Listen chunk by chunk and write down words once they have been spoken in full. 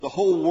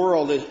whole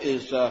world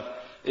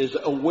is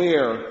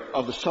aware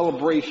of the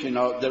celebration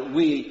that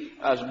we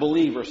as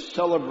believers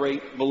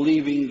celebrate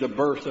believing the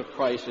birth of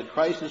Christ. That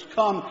Christ has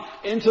come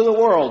into the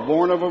world,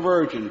 born of a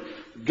virgin.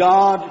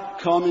 God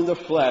come in the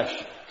flesh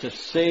to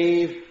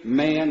save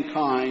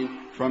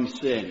mankind from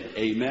sin.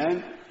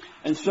 Amen?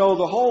 And so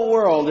the whole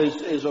world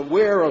is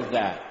aware of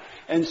that.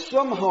 And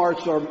some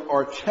hearts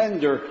are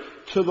tender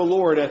to the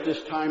Lord at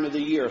this time of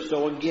the year.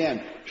 So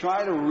again,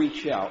 try to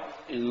reach out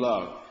in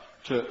love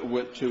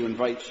to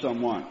invite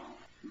someone.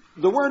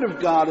 The Word of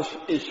God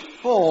is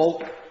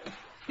full.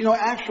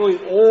 Actually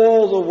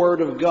all the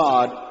Word of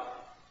God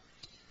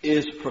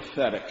is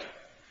prophetic.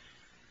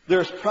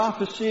 There's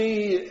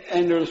prophecy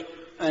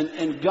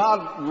and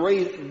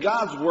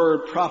God's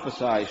Word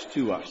prophesies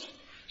to us,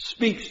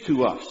 speaks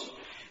to us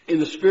in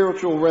the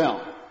spiritual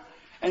realm.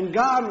 And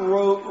God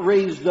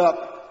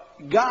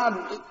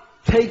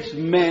takes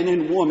men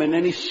and women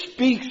and He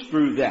speaks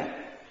through them.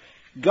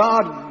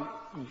 God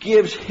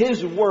gives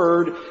His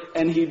Word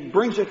and He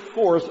brings it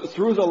forth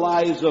through the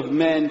lives of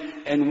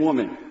men and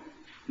women.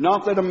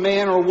 Not that a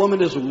man or a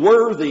woman is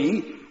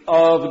worthy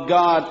of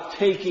God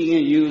taking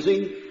and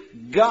using.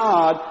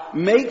 God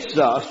makes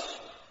us,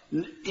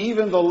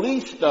 even the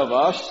least of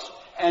us,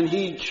 and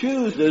He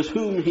chooses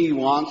whom He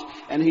wants,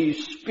 and He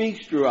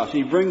speaks through us.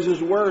 He brings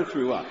His Word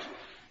through us.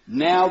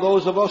 Now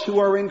those of us who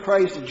are in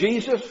Christ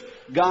Jesus,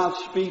 God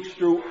speaks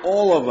through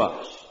all of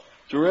us.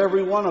 Through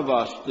every one of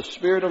us, the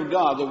Spirit of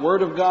God, the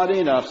Word of God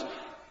in us,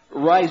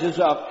 rises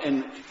up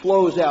and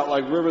flows out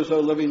like rivers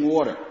of living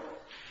water.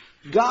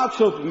 God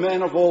took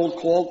men of old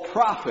called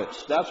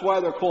prophets. That's why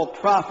they're called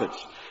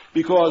prophets.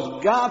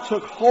 Because God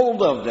took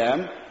hold of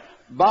them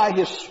by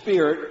His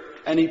Spirit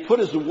and He put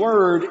His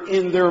Word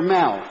in their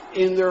mouth,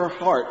 in their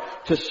heart,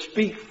 to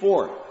speak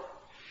forth.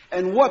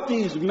 And what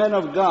these men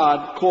of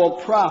God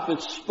called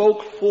prophets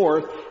spoke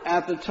forth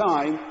at the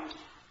time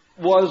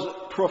was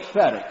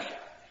prophetic.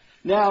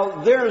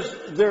 Now,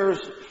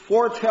 there's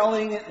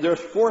foretelling, there's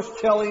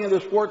forthtelling, and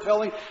there's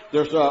foretelling.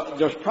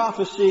 There's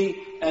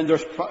prophecy, and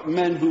there's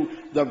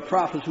the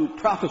prophets who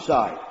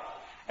prophesied.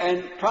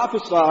 And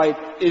prophesied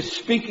is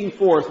speaking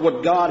forth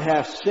what God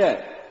has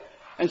said.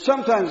 And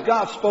sometimes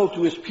God spoke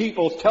to His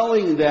people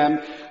telling them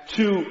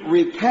to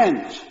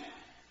repent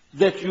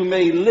that you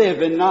may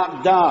live and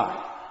not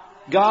die.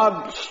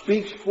 God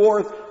speaks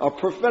forth a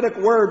prophetic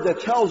word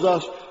that tells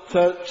us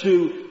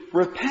to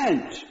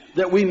repent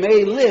that we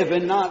may live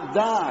and not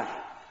die.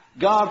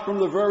 God from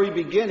the very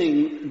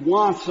beginning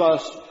wants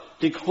us,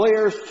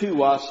 declares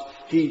to us,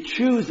 He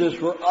chooses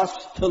for us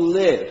to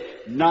live,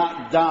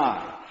 not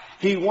die.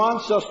 He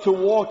wants us to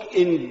walk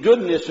in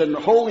goodness and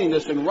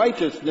holiness and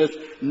righteousness,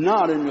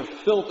 not in the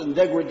filth and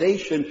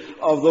degradation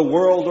of the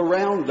world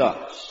around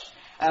us.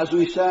 As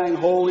we sang,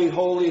 holy,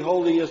 holy,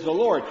 holy is the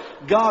Lord.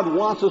 God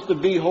wants us to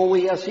be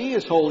holy as He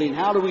is holy. And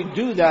how do we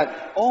do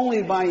that?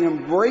 Only by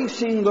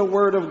embracing the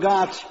Word of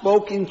God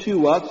spoken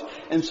to us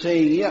and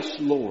saying, yes,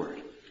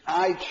 Lord,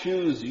 I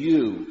choose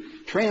You.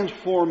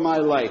 Transform my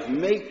life.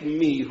 Make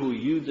me who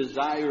You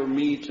desire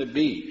me to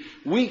be.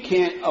 We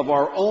can't, of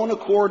our own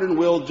accord and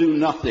will, do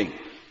nothing.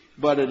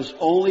 But it is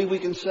only we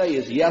can say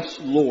is, yes,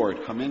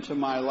 Lord, come into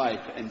my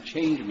life and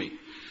change me.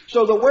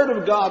 So the Word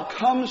of God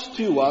comes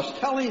to us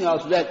telling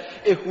us that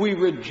if we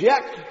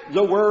reject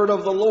the Word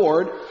of the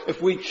Lord,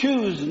 if we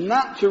choose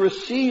not to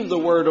receive the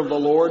Word of the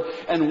Lord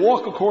and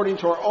walk according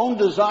to our own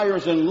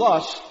desires and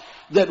lusts,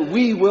 that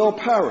we will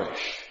perish,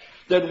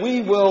 that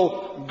we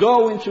will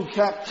go into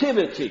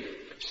captivity.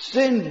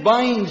 Sin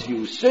binds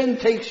you. Sin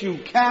takes you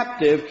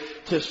captive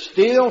to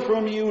steal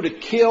from you, to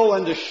kill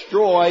and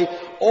destroy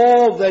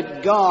all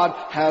that God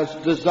has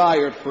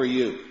desired for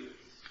you.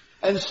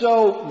 And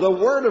so the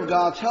Word of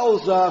God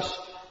tells us,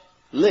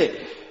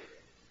 live.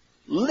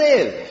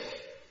 Live.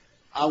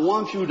 I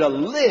want you to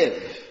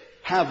live.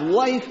 Have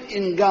life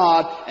in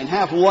God and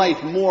have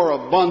life more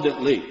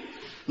abundantly.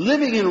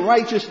 Living in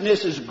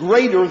righteousness is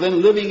greater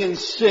than living in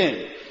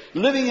sin.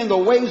 Living in the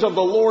ways of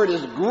the Lord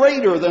is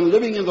greater than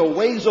living in the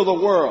ways of the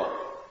world.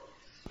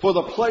 For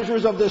the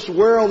pleasures of this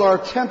world are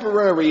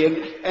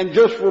temporary and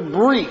just for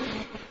brief.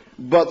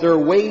 But their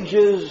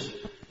wages,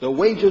 the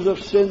wages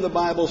of sin, the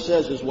Bible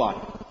says, is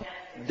what?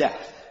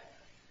 Death.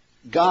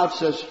 God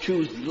says,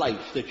 choose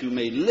life that you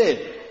may live.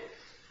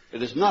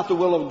 It is not the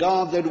will of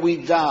God that we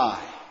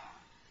die,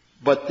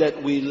 but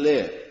that we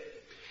live.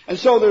 And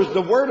so there's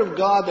the Word of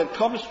God that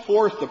comes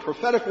forth, the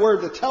prophetic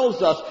word that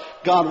tells us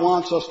God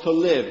wants us to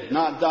live,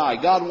 not die.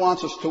 God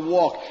wants us to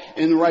walk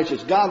in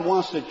righteousness. God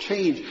wants to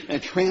change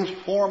and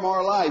transform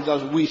our lives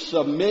as we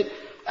submit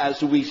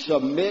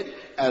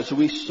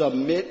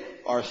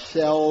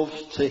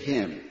ourselves to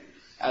Him.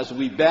 As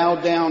we bow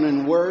down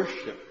and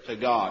worship to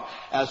God,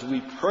 as we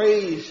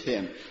praise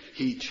Him,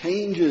 He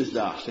changes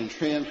us and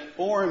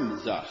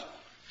transforms us.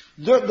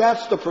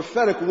 That's the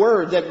prophetic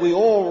word that we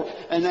all,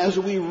 and as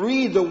we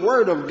read the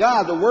Word of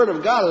God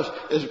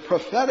is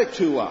prophetic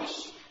to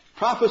us,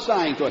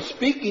 prophesying to us,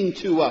 speaking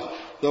to us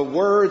the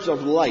words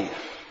of life.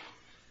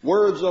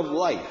 Words of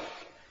life.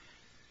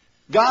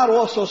 God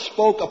also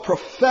spoke a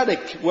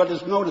prophetic, what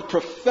is known as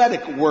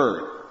prophetic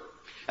word.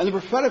 And the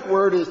prophetic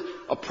word is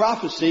a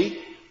prophecy.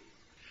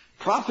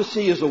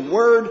 Prophecy is a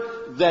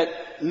word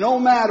that no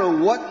matter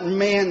what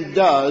man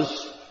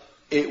does,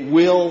 it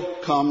will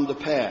come to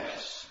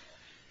pass.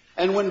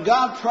 And when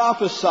God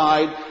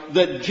prophesied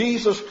that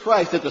Jesus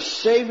Christ, that the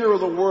Savior of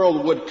the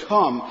world would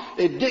come,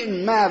 it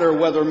didn't matter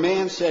whether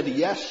man said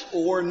yes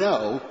or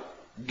no.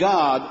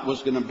 God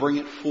was going to bring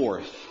it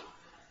forth.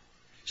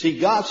 See,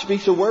 God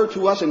speaks a word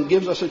to us and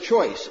gives us a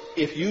choice.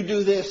 If you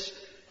do this,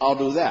 I'll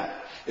do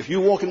that. If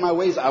you walk in my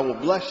ways, I will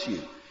bless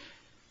you.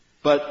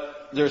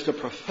 But there's the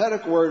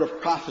prophetic word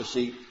of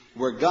prophecy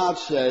where God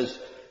says,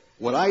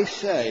 what I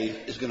say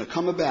is going to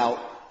come about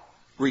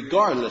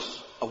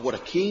regardless of what a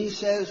king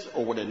says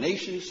or what a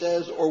nation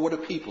says or what a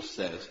people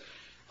says.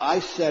 I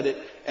said it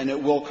and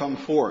it will come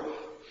forth.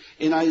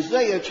 In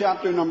Isaiah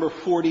chapter number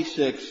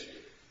 46,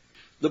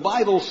 the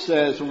Bible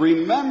says,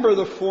 remember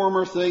the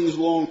former things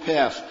long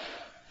past.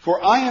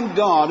 For I am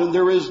God and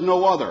there is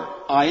no other.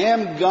 I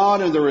am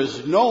God and there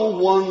is no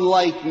one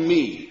like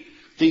me,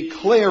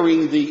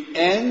 declaring the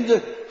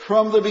end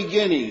from the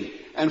beginning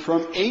and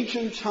from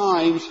ancient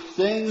times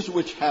things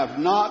which have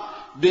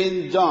not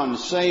been done,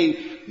 saying,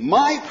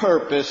 my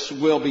purpose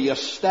will be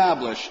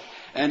established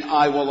and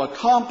I will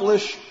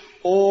accomplish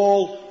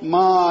all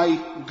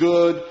my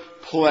good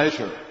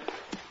pleasure.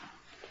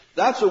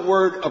 That's a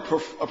word, a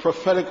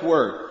prophetic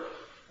word,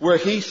 where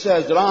he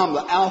says that I'm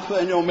the Alpha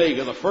and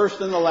Omega, the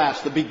first and the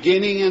last, the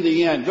beginning and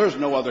the end. There's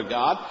no other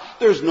God.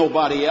 There's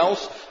nobody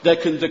else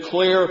that can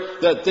declare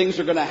that things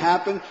are going to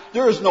happen.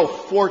 There is no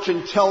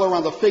fortune teller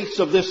on the face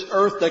of this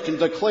earth that can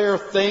declare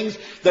things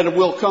that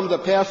will come to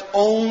pass.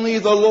 Only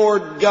the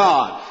Lord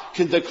God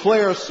can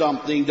declare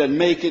something that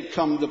make it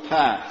come to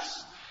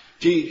pass.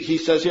 He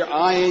says here,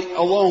 I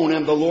alone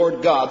am the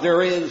Lord God.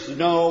 There is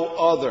no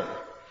other.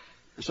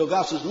 And so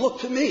God says,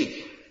 look to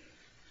me.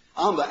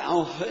 I'm the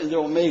Alpha and the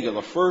Omega,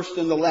 the first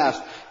and the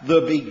last,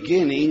 the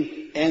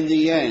beginning and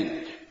the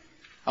end.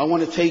 I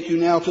want to take you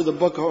now to the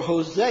book of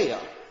Hosea.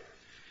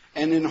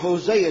 And in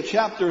Hosea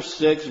chapter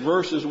 6,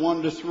 verses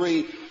 1 to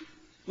 3,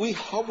 we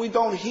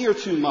don't hear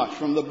too much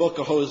from the book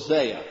of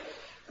Hosea.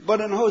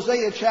 But in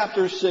Hosea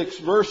chapter 6,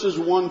 verses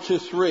 1 to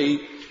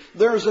 3,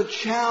 there's a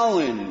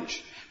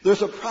challenge.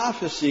 There's a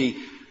prophecy.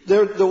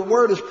 The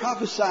word is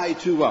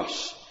prophesied to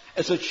us.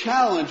 It's a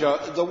challenge.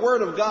 The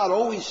word of God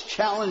always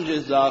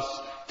challenges us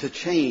to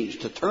change,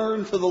 to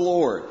turn to the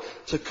Lord,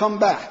 to come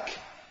back.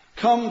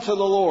 Come to the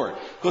Lord.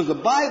 Because the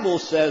Bible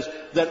says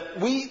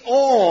that we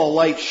all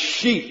like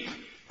sheep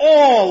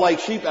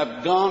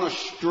have gone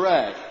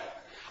astray,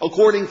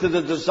 according to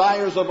the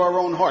desires of our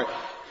own heart.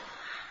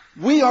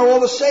 We are all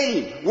the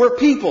same. We're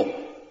people.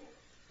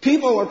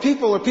 People are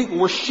people.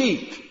 We're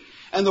sheep.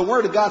 And the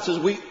Word of God says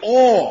we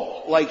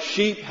all, like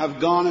sheep, have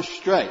gone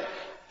astray.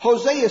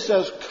 Hosea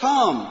says,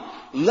 come,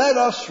 let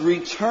us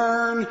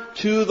return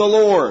to the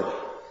Lord.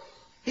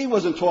 He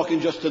wasn't talking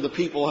just to the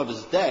people of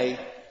his day.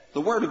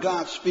 The Word of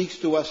God speaks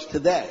to us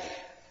today.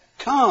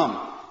 Come,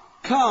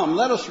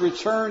 let us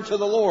return to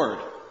the Lord.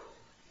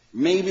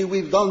 Maybe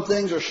we've done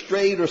things or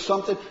strayed or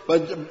something,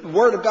 but the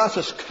Word of God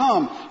says,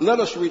 come, let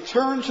us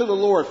return to the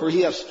Lord, for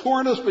He has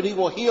torn us, but He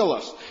will heal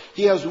us.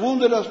 He has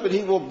wounded us, but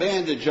He will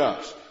bandage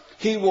us.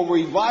 He will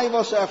revive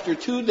us after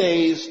 2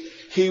 days.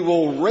 He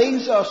will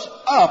raise us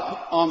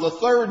up on the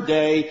third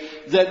day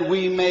that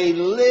we may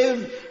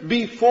live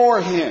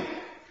before Him.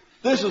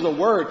 This is a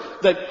word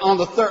that on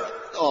the third,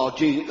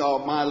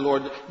 oh my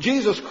Lord,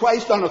 Jesus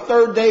Christ on the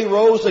third day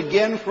rose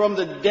again from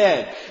the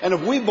dead. And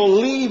if we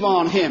believe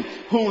on Him,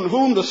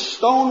 whom the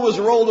stone was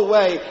rolled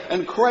away,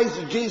 and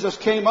Christ Jesus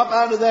came up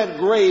out of that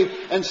grave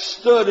and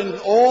stood in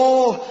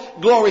all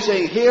glory,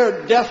 saying,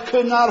 here death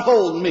could not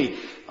hold me.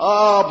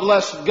 Ah,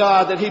 bless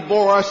God that He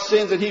bore our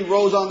sins and He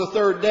rose on the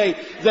third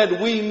day, that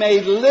we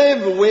may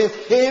live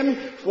with Him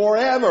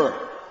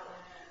forever.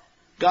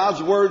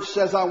 God's Word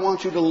says, I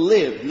want you to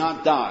live,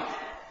 not die.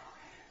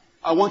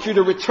 I want you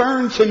to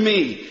return to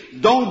me.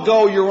 Don't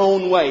go your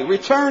own way.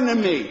 Return to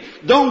me.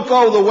 Don't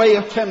go the way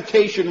of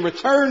temptation.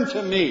 Return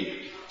to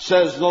me,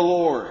 says the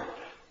Lord.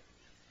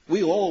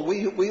 We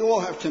all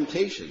have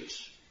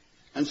temptations.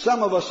 And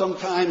some of us,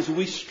 sometimes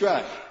we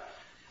stray.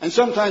 And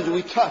sometimes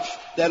we touch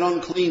that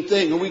unclean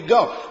thing and we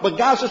go. But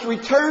God says,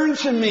 return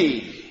to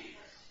me,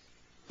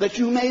 that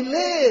you may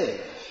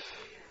live.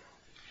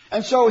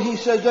 And so He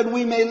says that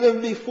we may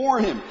live before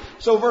Him.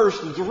 So verse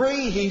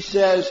 3, He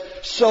says,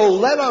 so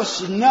let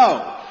us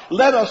know,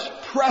 let us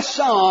press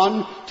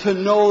on to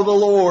know the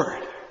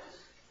Lord.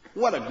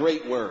 What a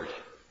great word.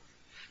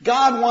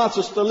 God wants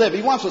us to live.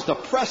 He wants us to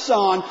press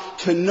on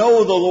to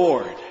know the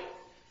Lord.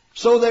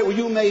 So that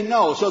you may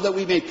know, so that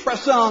we may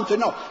press on to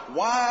know.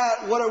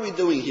 What are we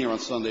doing here on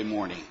Sunday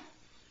morning?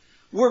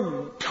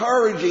 We're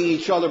encouraging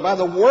each other by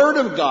the Word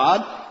of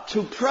God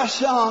to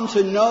press on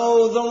to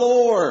know the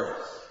Lord.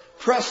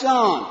 Press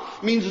on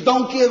means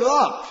don't give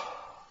up.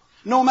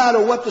 No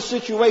matter what the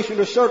situation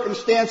or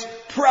circumstance,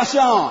 press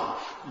on.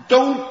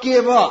 Don't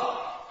give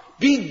up.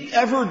 Be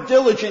ever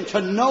diligent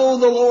to know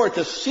the Lord,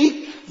 to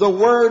seek the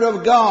Word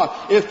of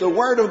God. If the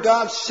Word of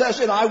God says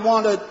it, I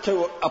want it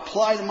to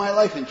apply to my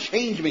life and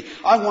change me.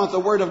 I want the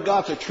Word of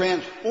God to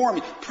transform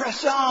me.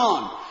 Press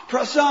on.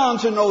 Press on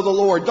to know the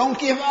Lord. Don't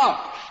give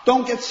up.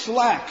 Don't get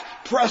slack.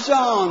 Press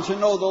on to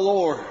know the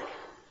Lord.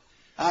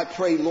 I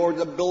pray, Lord,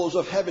 the billows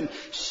of heaven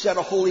set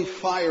a holy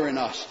fire in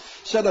us.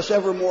 Set us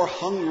ever more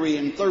hungry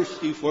and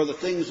thirsty for the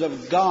things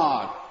of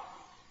God.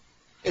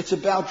 It's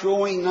about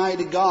drawing nigh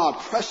to God,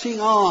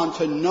 pressing on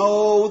to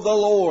know the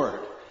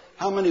Lord.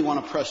 How many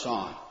want to press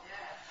on?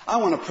 I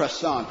want to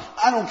press on.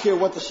 I don't care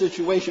what the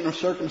situation or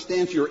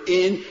circumstance you're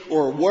in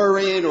or were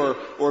in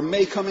or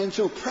may come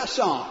into. Press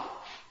on.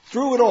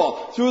 Through it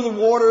all. Through the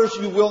waters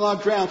you will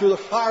not drown. Through the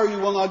fire you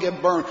will not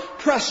get burned.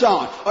 Press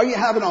on. Are you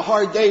having a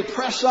hard day?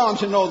 Press on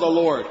to know the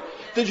Lord.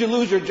 Did you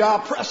lose your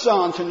job? Press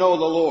on to know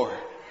the Lord.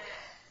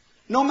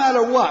 No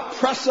matter what,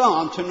 press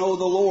on to know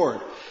the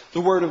Lord.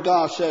 The Word of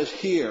God says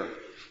here.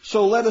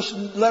 So let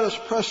us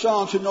press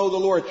on to know the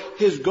Lord.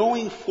 His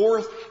going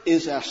forth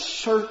is as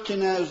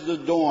certain as the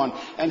dawn,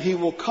 and He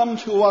will come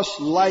to us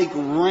like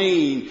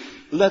rain,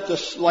 like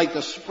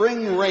the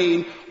spring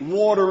rain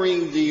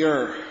watering the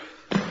earth.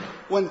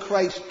 When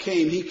Christ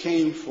came, He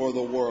came for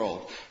the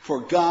world.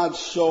 For God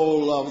so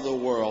loved the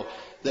world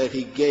that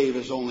He gave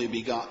His only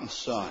begotten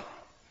Son.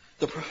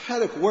 The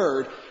prophetic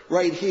word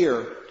right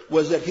here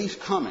was that He's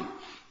coming.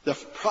 The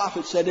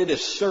prophet said it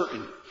is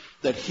certain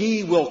that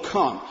He will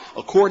come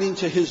according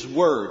to His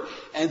word.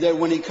 And that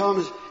when He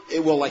comes,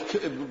 it will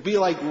be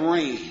like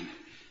rain.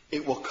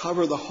 It will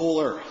cover the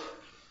whole earth.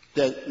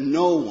 That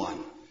no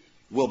one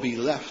will be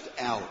left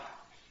out.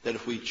 That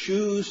if we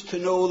choose to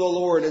know the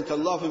Lord and to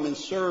love Him and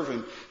serve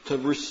Him, to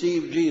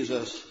receive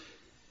Jesus,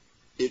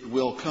 it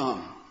will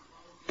come.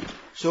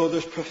 So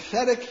there's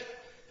prophetic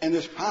and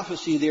there's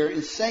prophecy there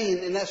in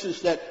saying, in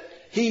essence, that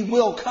He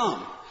will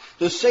come.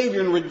 The Savior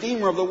and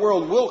Redeemer of the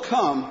world will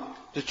come.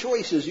 The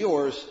choice is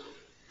yours.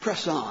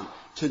 Press on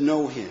to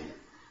know Him.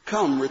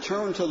 Come,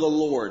 return to the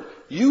Lord.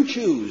 You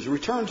choose,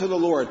 return to the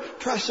Lord.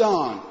 Press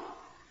on.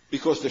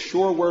 Because the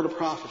sure word of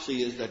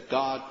prophecy is that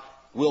God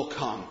will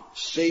come.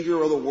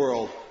 Savior of the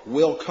world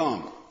will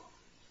come.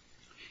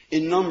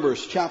 In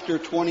Numbers chapter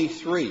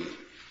 23,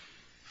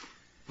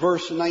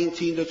 verse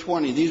 19 to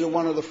 20. These are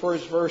one of the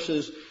first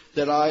verses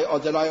that I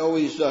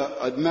always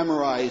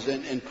memorize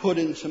and put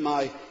into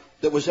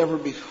that was ever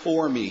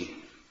before me.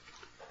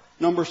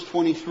 Numbers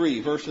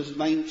 23, verses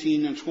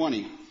 19 and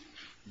 20.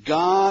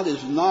 God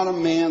is not a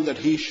man that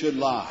He should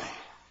lie.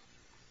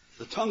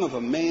 The tongue of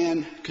a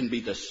man can be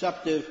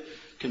deceptive,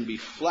 can be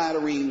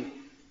flattering,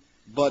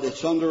 but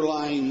its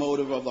underlying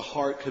motive of the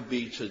heart could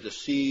be to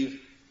deceive,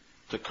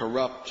 to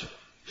corrupt,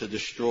 to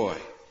destroy.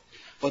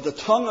 But the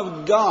tongue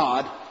of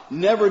God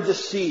never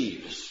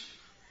deceives,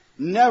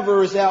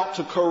 never is out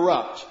to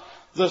corrupt.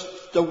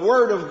 The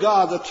word of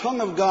God, the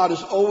tongue of God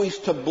is always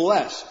to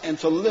bless and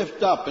to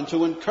lift up and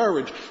to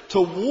encourage,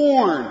 to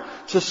warn,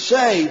 to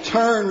say,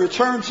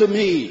 return to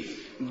me.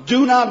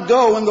 Do not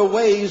go in the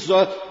ways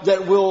that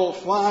you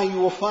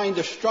will find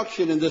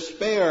destruction and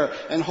despair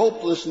and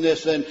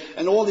hopelessness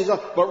and all these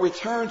other, but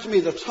return to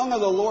me. The tongue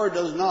of the Lord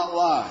does not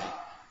lie.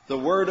 The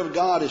word of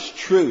God is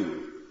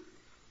true.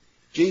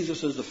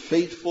 Jesus is the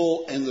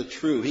faithful and the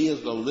true. He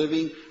is the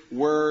living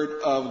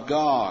word of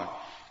God.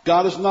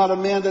 God is not a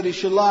man that He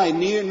should lie,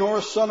 nor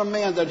a son of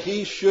man that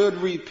He should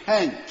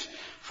repent.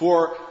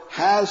 For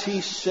has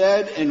He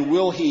said, and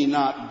will He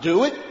not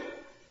do it?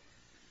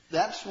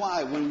 That's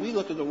why when we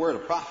look at the word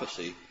of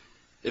prophecy,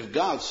 if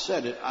God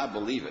said it, I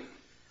believe it.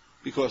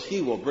 Because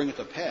He will bring it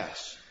to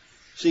pass.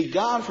 See,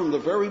 God from the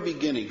very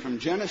beginning, from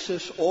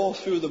Genesis all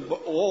through the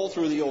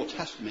Old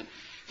Testament,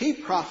 He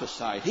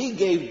prophesied. He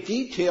gave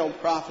detailed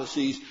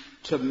prophecies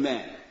to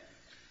men.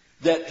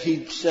 That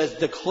He says,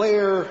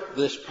 declare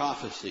this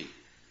prophecy.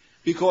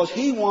 Because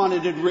He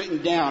wanted it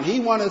written down. He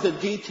wanted the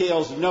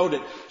details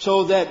noted.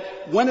 So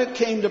that when it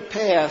came to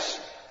pass,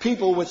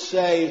 people would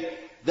say,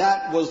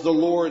 that was the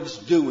Lord's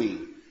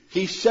doing.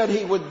 He said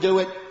He would do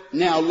it.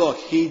 Now look,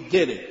 He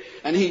did it.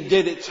 And He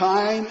did it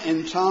time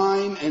and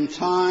time and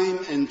time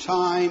and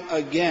time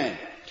again.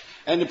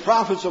 And the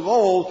prophets of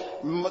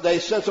old, they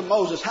said to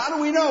Moses, how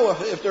do we know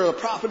if they're a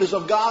prophet is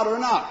of God or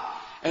not?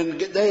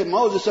 And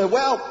Moses said,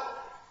 well,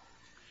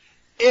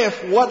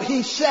 if what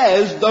he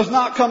says does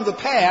not come to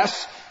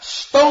pass,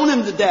 stone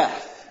him to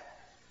death.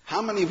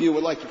 How many of you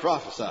would like to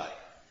prophesy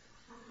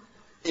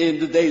in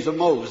the days of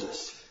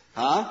Moses?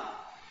 Huh?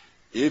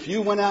 If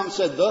you went out and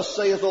said, thus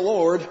saith the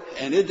Lord,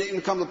 and it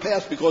didn't come to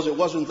pass because it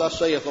wasn't thus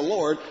saith the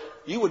Lord,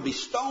 you would be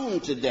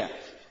stoned to death.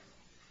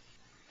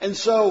 And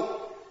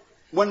so,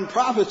 when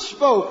prophets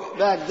spoke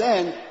back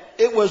then,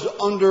 it was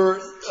under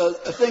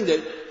a thing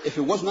that if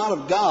it was not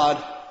of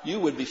God, you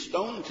would be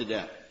stoned to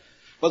death.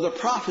 But the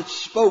prophets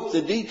spoke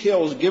the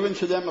details given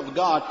to them of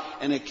God,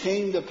 and it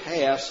came to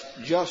pass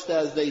just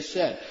as they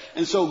said.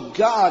 And so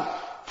God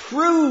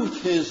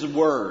proved His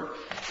word,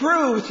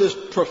 proved His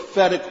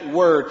prophetic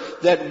word,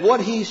 that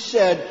what He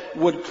said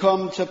would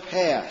come to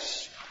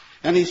pass.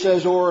 And He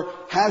says, or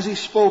has He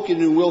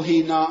spoken and will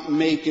He not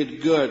make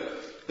it good?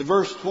 In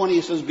verse 20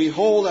 it says,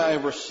 behold, I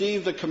have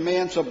received the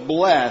command to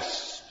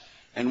bless,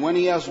 and when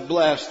he has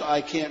blessed, I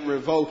can't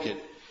revoke it.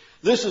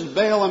 This is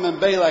Balaam and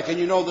Balak, and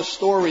you know the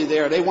story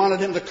there. They wanted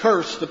him to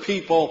curse the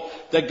people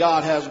that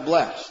God has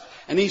blessed.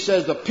 And he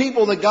says, the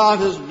people that God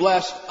has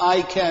blessed,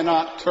 I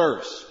cannot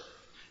curse.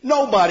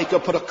 Nobody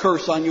could put a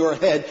curse on your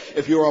head.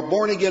 If you're a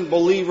born-again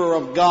believer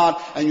of God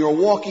and you're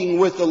walking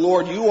with the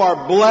Lord, you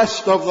are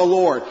blessed of the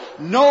Lord.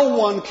 No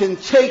one can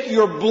take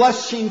your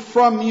blessing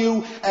from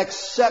you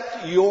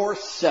except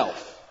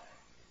yourself.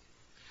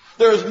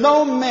 There is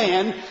no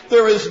man,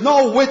 there is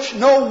no witch,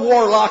 no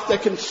warlock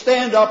that can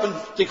stand up and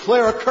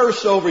declare a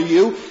curse over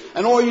you.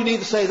 And all you need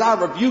to say is, I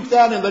rebuke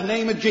that in the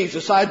name of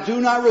Jesus. I do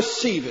not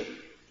receive it.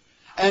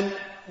 And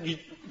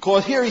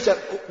because here he said,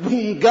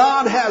 whom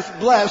God has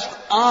blessed,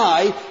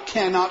 I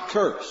cannot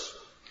curse.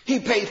 He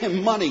paid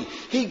him money.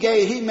 He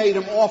made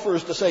him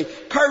offers to say,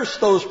 curse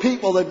those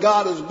people that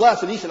God has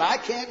blessed. And he said, I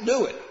can't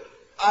do it.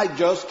 I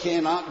just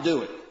cannot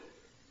do it.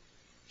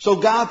 So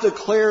God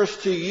declares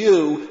to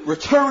you,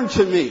 return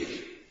to me.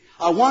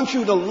 I want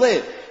you to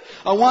live.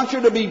 I want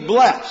you to be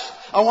blessed.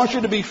 I want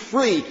you to be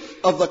free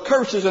of the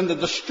curses and the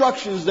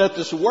destructions that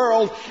this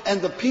world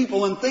and the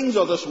people and things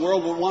of this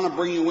world will want to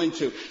bring you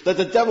into. That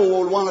the devil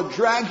will want to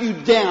drag you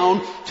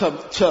down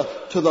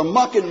to the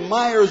muck and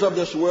mires of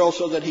this world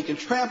so that he can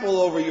trample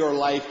over your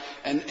life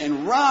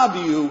and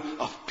rob you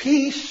of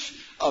peace,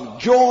 of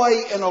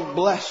joy, and of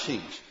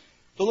blessings.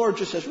 The Lord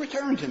just says,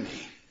 return to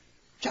me.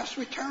 Just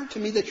return to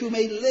me that you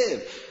may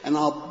live, and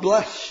I'll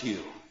bless you.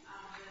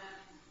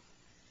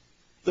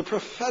 The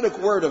prophetic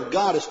word of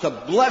God is to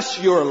bless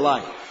your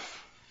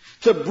life,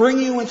 to bring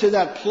you into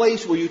that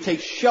place where you take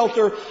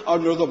shelter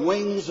under the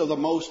wings of the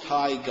Most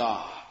High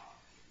God.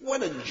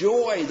 What a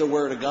joy the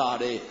Word of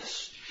God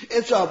is.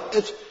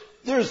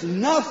 There's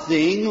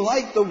nothing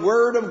like the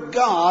Word of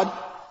God.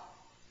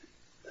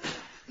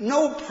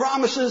 No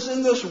promises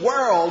in this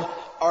world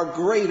are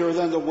greater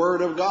than the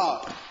Word of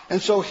God.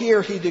 And so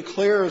here he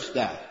declares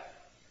that.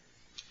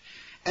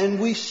 And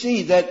we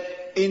see that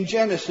in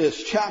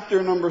Genesis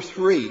chapter number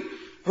 3,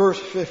 verse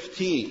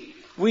 15,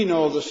 we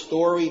know the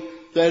story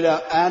that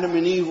Adam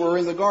and Eve were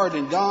in the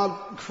garden.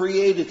 God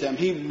created them.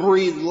 He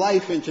breathed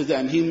life into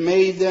them. He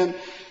made them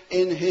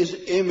in His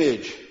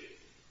image.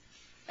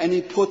 And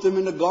He put them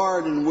in the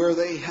garden where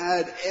they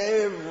had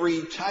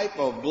every type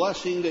of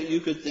blessing that you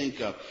could think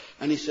of.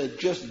 And He said,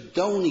 just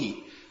don't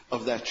eat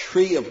of that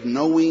tree of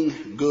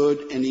knowing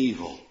good and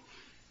evil.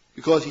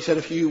 Because He said,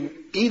 if you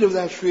eat of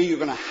that tree, you're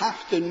going to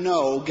have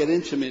to get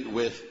intimate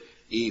with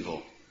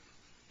evil.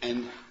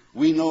 And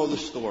we know the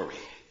story.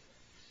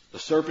 The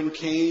serpent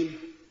came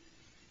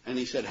and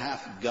he said,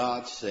 hath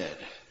God said?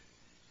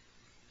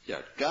 Yeah,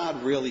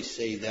 God really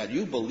say that?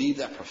 You believe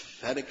that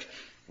prophetic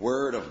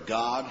word of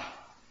God?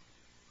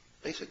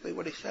 Basically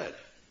what he said.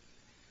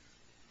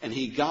 And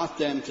he got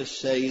them to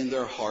say in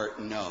their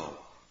heart, no,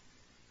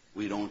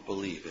 we don't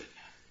believe it.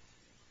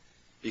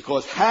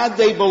 Because had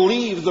they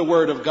believed the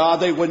word of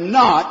God, they would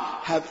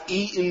not have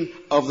eaten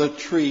of the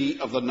tree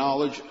of the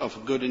knowledge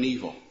of good and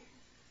evil.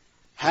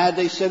 Had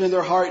they said in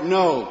their heart,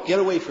 no, get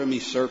away from me,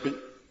 serpent,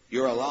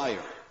 you're a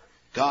liar.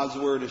 God's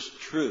word is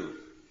true.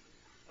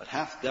 But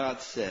hath God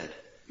said,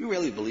 you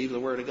really believe the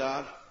word of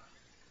God?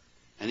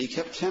 And he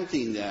kept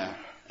tempting them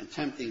and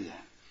tempting them.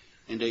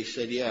 And they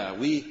said, yeah,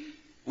 we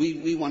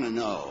want to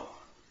know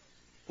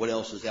what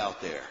else is out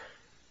there.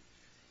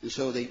 And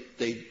so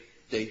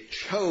they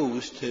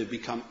chose to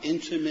become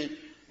intimate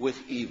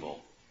with evil.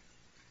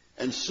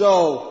 And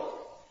so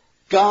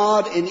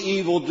God and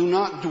evil do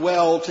not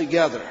dwell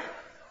together.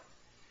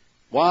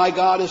 Why?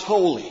 God is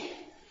holy.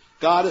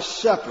 God is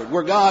separate.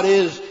 Where God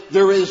is,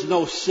 there is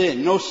no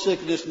sin, no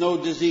sickness,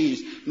 no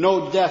disease,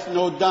 no death,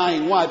 no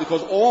dying. Why?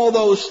 Because all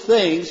those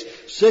things,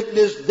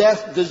 sickness,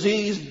 death,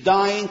 disease,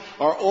 dying,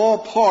 are all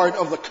part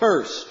of the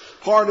curse,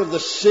 part of the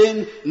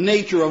sin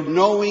nature of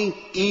knowing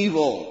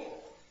evil.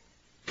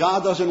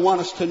 God doesn't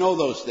want us to know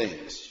those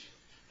things.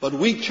 But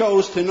we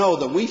chose to know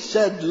them. We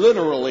said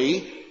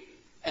literally,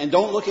 and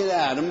don't look at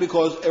Adam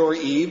or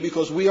Eve,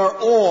 because we are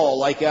all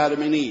like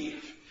Adam and Eve.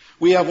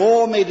 We have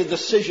all made a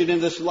decision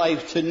in this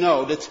life to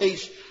know the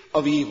taste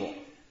of evil.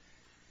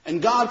 And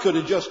God could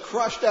have just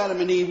crushed Adam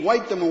and Eve,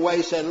 wiped them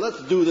away, said,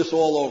 let's do this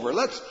all over.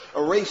 Let's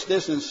erase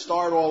this and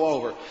start all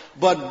over.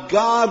 But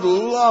God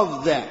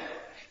loved them,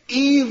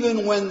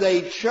 even when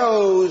they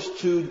chose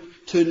to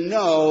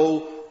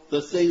know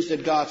the things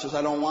that God says,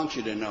 I don't want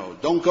you to know.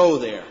 Don't go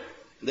there.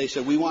 And they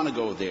said, we want to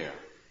go there.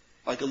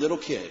 Like a little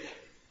kid.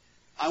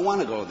 I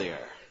want to go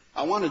there.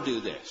 I want to do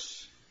this.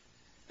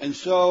 And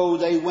so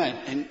they went.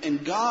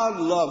 And God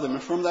loved them.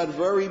 And from that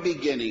very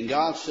beginning,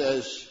 God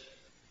says,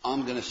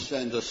 I'm going to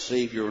send a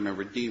Savior and a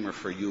Redeemer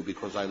for you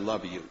because I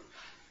love you.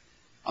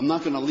 I'm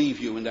not going to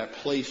leave you in that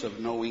place of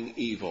knowing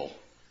evil.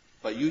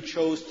 But you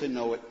chose to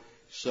know it,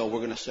 so we're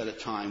going to set a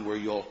time where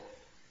you'll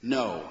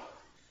know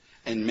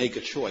and make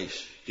a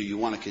choice. Do you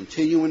want to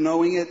continue in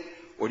knowing it,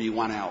 or do you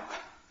want out?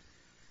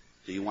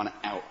 Do you want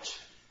out?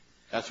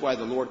 That's why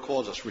the Lord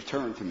calls us,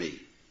 return to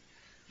me.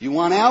 You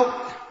want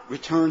out?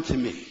 Return to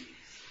me.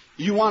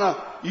 You want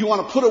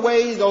to put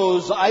away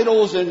those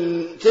idols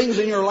and things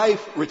in your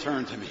life?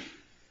 Return to me.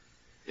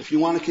 If you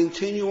want to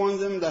continue on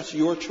them, that's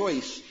your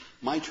choice.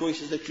 My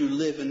choice is that you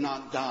live and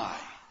not die.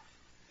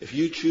 If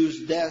you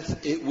choose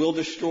death, it will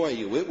destroy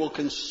you. It will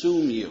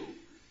consume you.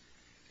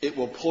 It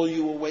will pull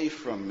you away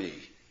from me.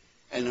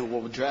 And it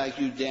will drag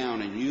you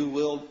down and you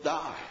will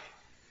die.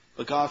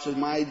 But God says,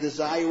 my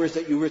desire is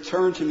that you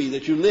return to me,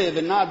 that you live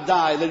and not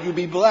die, that you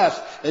be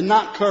blessed and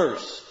not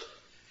cursed.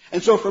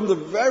 And so from the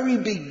very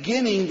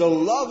beginning, the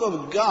love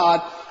of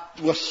God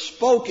was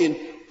spoken.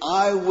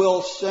 I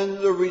will send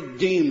the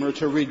Redeemer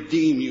to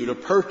redeem you, to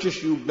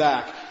purchase you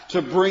back,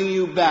 to bring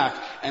you back.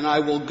 And I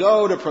will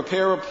go to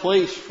prepare a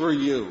place for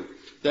you,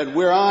 that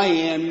where I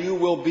am, you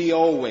will be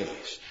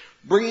always.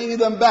 Bringing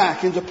them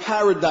back into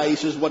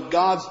paradise is what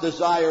God's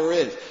desire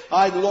is.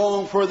 I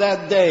long for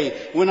that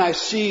day when I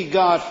see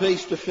God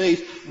face to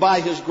face by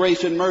His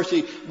grace and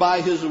mercy,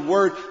 by His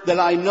word, that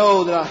I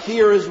know that I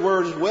hear His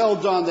words, well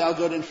done, thou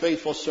good and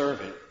faithful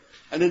servant.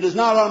 And it is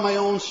not on my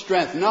own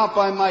strength, not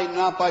by might,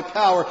 not by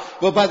power,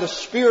 but by the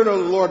Spirit of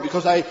the Lord,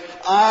 because I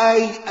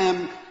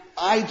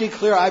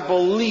declare, I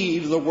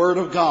believe the Word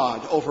of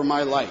God over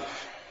my life.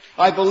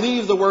 I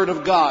believe the Word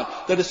of God,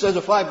 that it says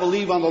if I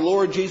believe on the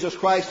Lord Jesus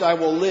Christ, I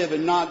will live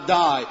and not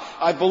die.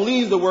 I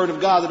believe the Word of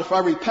God, that if I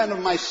repent of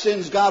my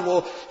sins, God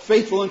will,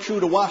 faithful and true,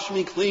 to wash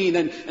me clean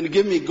and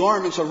give me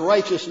garments of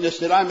righteousness,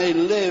 that I may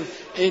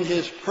live in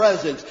His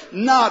presence.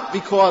 Not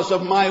because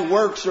of my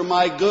works or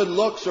my good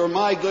looks or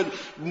my good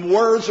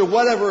words or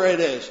whatever it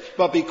is,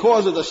 but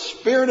because of the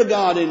Spirit of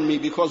God in me,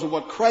 because of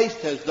what Christ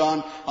has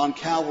done on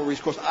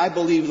Calvary's cross. I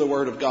believe the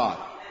Word of God.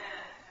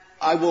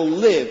 I will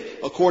live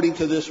according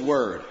to this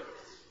Word.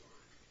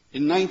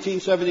 In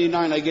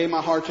 1979, I gave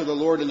my heart to the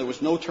Lord and there was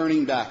no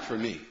turning back for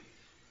me.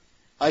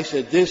 I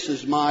said, this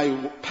is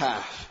my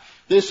path.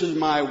 This is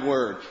my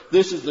word.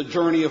 This is the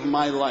journey of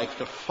my life,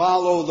 to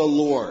follow the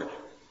Lord,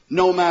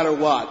 no matter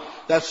what.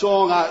 That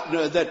song,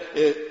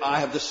 I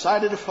have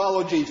decided to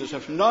follow Jesus.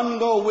 If none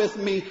go with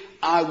me,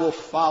 I will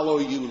follow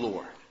you,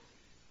 Lord.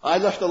 I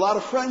left a lot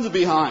of friends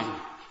behind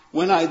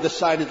when I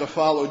decided to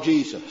follow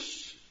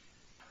Jesus.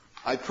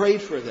 I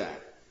prayed for that.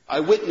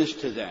 I witnessed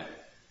to that.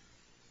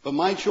 But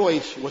my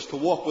choice was to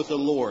walk with the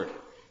Lord,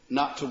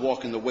 not to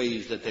walk in the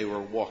ways that they were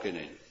walking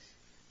in.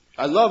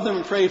 I loved them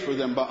and prayed for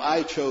them, but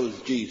I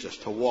chose Jesus,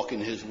 to walk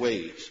in His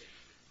ways.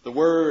 The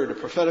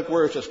prophetic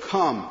word says,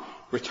 come,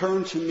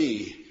 return to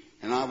me,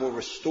 and I will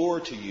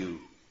restore to you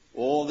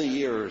all the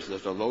years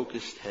that the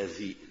locust has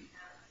eaten.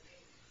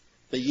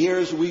 The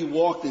years we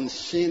walked in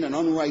sin and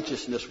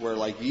unrighteousness were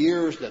like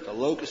years that the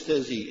locust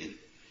has eaten.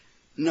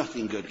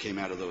 Nothing good came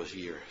out of those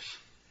years.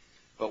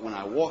 But when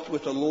I walked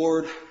with the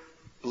Lord,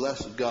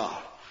 bless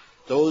God,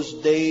 those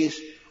days,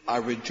 I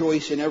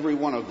rejoice in every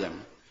one of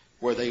them.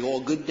 Were they all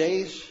good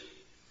days?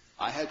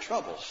 I had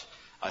troubles.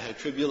 I had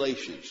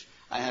tribulations.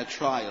 I had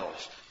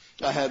trials.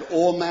 I had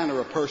all manner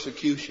of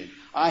persecution.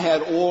 I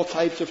had all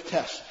types of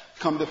tests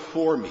come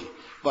before me.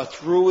 But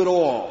through it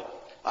all,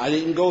 I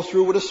didn't go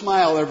through with a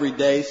smile every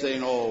day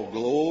saying, oh,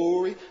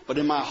 glory. But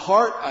in my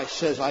heart, I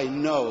says, I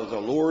know the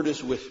Lord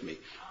is with me.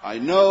 I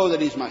know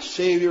that He's my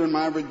Savior and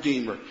my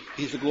Redeemer.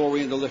 He's the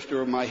glory and the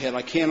lifter of my head.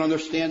 I can't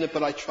understand it,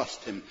 but I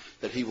trust Him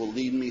that He will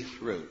lead me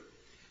through.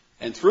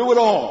 And through it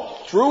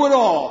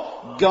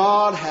all,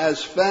 God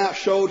has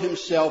showed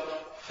Himself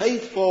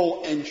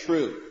faithful and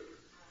true.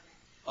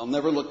 I'll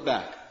never look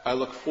back. I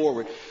look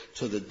forward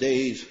to the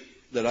days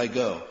that I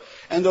go.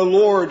 And the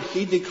Lord,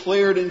 He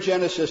declared in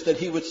Genesis that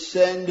He would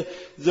send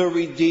the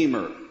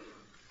Redeemer.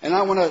 And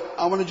I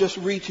want to just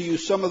read to you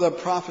some of the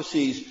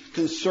prophecies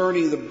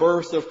concerning the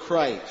birth of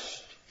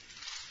Christ.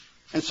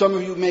 And some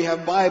of you may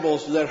have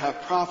Bibles that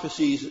have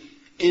prophecies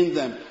in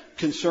them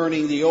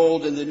concerning the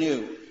old and the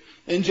new.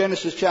 In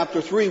Genesis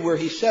chapter 3, where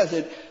He says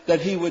it,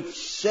 that He would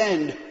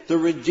send the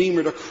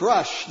Redeemer to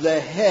crush the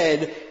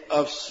head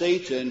of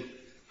Satan.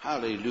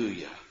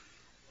 Hallelujah.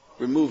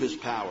 Remove his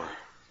power.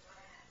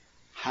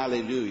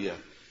 Hallelujah.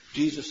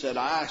 Jesus said,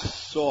 I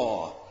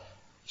saw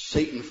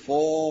Satan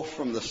fall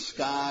from the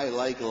sky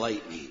like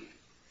lightning.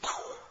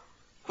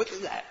 Quick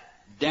as that.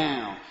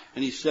 Down.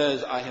 And He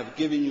says, I have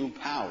given you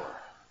power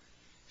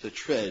to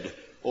tread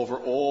over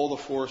all the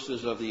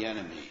forces of the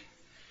enemy.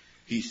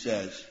 He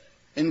says,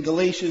 in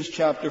Galatians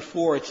chapter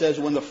 4, it says,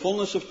 when the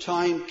fullness of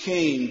time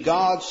came,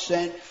 God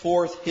sent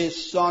forth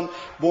His Son,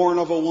 born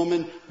of a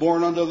woman,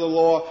 born under the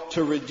law,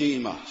 to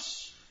redeem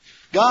us.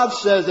 God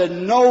says that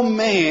no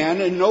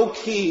man and no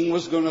king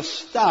was going to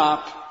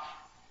stop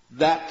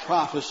that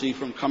prophecy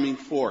from coming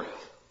forth.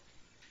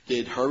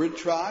 Did Herod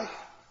try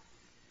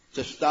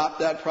to stop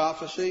that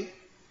prophecy?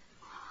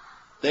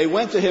 They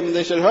went to him and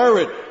they said,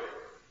 Herod,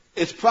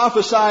 it's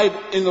prophesied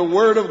in the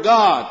Word of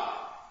God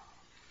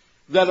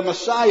that a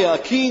Messiah, a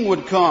king,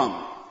 would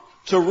come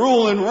to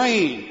rule and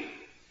reign.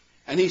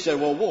 And he said,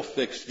 well, we'll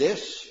fix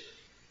this.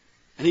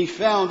 And he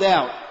found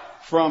out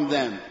from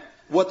them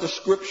what the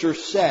Scripture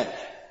said.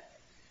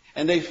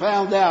 And they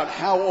found out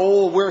how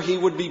old, where he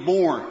would be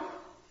born.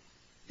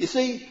 You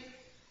see,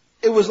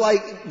 it was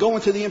like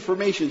going to the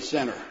information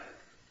center,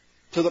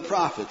 to the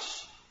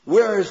prophets.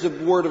 Where does the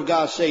Word of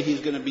God say he's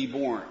going to be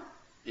born?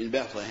 In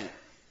Bethlehem.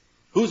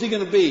 Who's he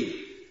going to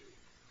be?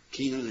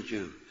 King of the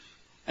Jews.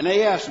 And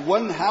they asked,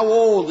 how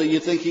old do you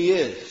think he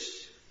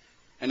is?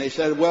 And they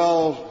said,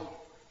 well,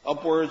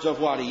 upwards of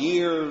what, a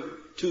year,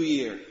 2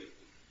 years.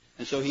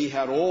 And so he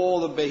had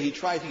he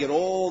tried to get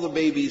all the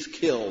babies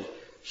killed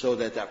so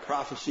that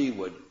prophecy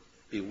would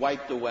be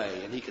wiped away.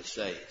 And he could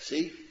say,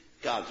 see,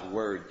 God's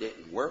word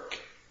didn't work,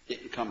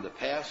 didn't come to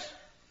pass.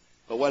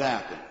 But what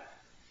happened?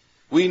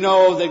 We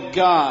know that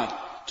God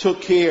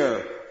took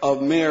care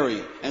of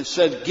Mary and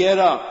said, get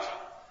up.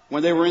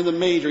 When they were in the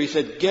manger, he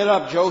said, get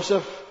up,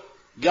 Joseph.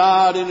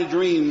 God in a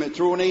dream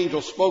through an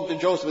angel spoke to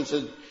Joseph and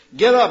said,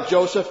 get up,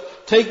 Joseph.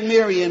 Take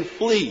Mary and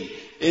flee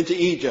into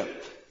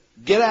Egypt.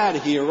 Get out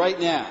of here right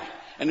now.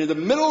 And in the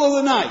middle of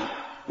the night,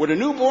 with a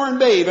newborn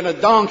babe and a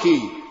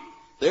donkey,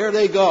 there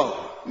they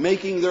go,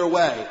 making their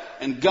way.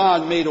 And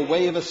God made a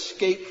way of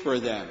escape for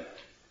them,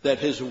 that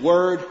his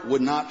word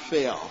would not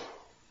fail.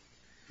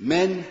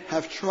 Men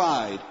have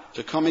tried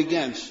to come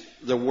against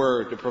the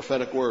word, the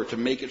prophetic word, to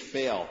make it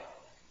fail.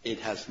 It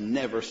has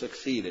never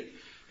succeeded.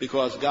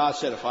 Because God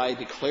said, if I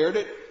declared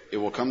it, it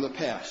will come to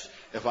pass.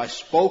 If I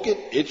spoke it,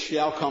 it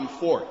shall come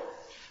forth.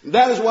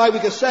 That is why we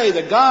can say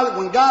that God,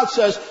 when God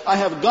says, I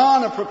have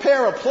gone to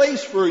prepare a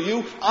place for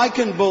you, I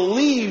can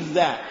believe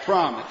that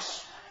promise.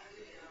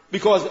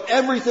 Because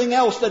everything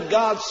else that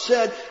God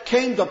said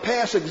came to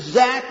pass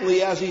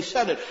exactly as he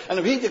said it. And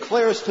if he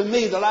declares to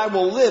me that I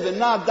will live and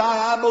not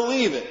die, I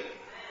believe it.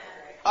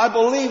 I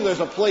believe there's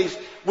a place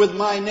with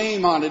my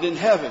name on it in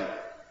heaven.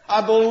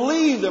 I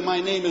believe that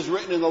my name is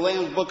written in the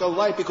Lamb's Book of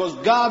Life, because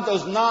God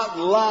does not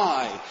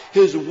lie.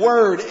 His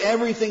word,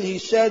 everything he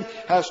said,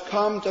 has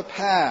come to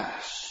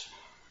pass.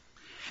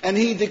 And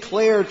he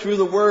declared through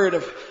the word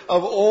of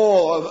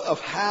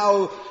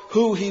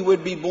who he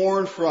would be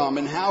born from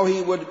and how he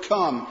would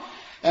come.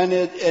 And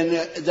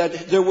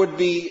that there would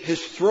be,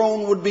 his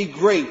throne would be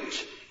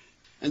great.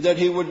 And that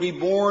he would be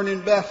born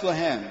in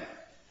Bethlehem.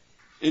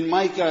 In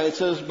Micah it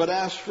says, but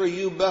as for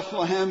you,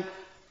 Bethlehem,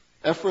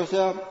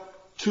 Ephrathah,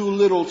 too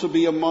little to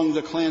be among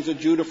the clans of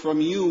Judah.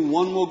 From you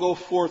one will go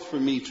forth for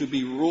me to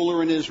be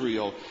ruler in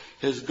Israel.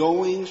 His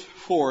goings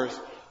forth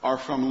are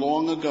from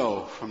long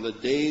ago, from the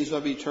days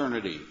of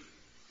eternity.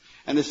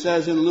 And it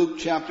says in Luke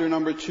chapter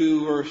number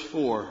 2, verse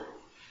 4,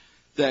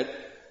 that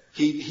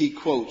he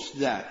quotes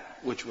that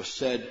which was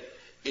said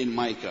in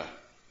Micah,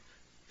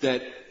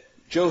 that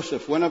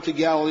Joseph went up to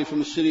Galilee from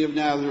the city of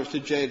Nazareth to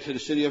the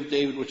city of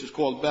David, which is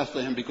called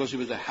Bethlehem, because he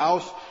was the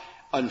house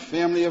and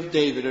family of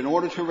David, in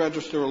order to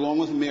register along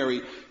with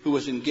Mary, who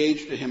was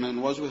engaged to him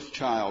and was with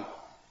child.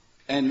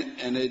 And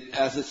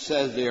as it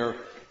says there,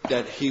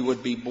 that he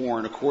would be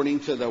born,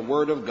 according to the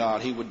word of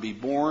God, he would be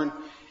born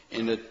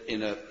in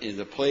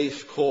the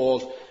place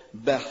called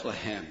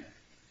Bethlehem.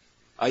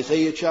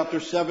 Isaiah chapter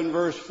 7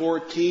 verse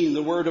 14,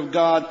 the word of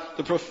God,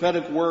 the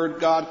prophetic word,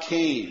 God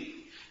came.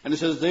 And it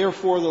says,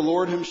 therefore the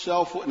Lord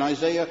himself, in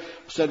Isaiah,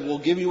 said, will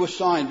give you a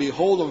sign.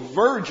 Behold, a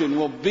virgin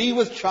will be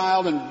with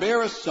child and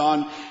bear a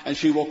son, and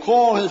she will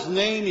call his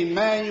name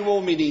Emmanuel,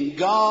 meaning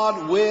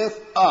God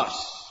with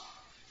us.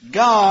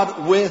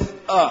 God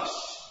with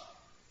us.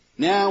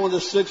 Now in the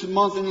 6th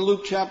month in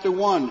Luke chapter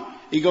 1,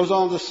 he goes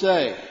on to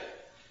say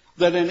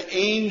that an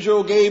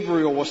angel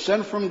Gabriel was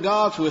sent from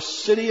God to a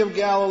city of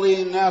Galilee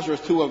in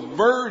Nazareth, to a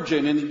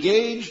virgin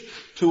engaged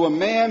to a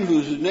man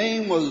whose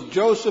name was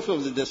Joseph,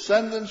 of the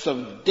descendants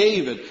of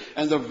David,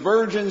 and the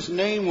virgin's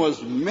name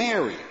was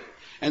Mary.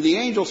 And the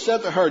angel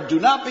said to her, do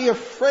not be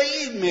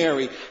afraid,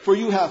 Mary, for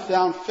you have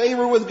found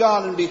favor with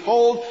God, and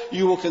behold,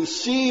 you will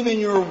conceive in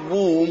your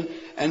womb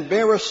and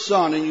bear a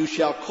son, and you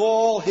shall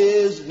call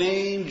his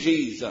name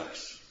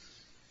Jesus.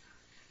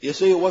 You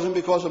see, it wasn't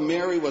because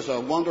Mary was a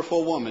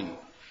wonderful woman.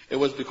 It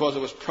was because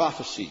it was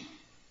prophecy.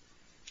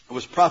 It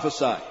was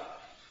prophesied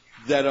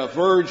that a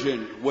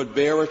virgin would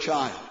bear a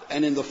child.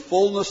 And in the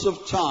fullness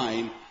of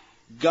time,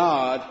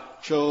 God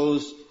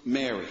chose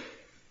Mary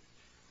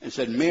and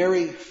said,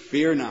 Mary,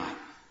 fear not,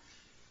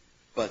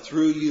 but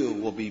through you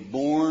will be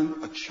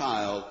born a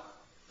child,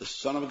 the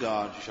Son of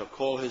God. You shall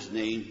call his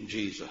name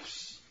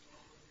Jesus.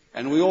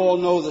 And we all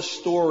know the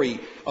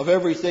story of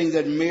everything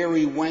that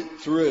Mary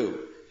went through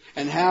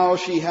and how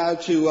she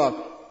had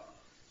to,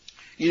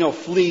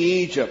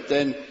 flee Egypt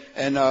and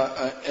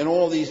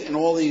all these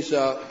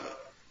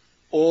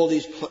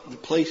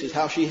places,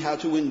 how she had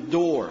to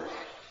endure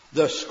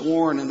the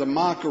scorn and the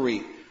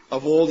mockery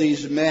of all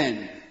these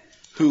men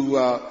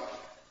who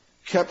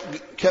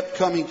kept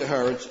coming to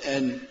her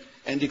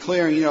and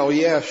declaring,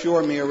 yeah,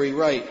 sure, Mary,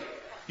 right.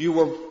 You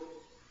were,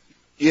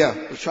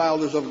 the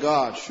child is of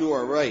God,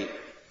 sure, right.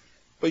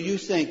 But you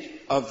think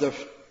of the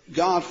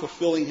God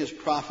fulfilling his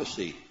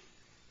prophecy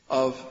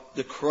of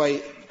the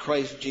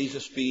Christ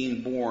Jesus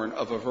being born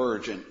of a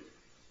virgin.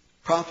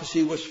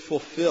 Prophecy was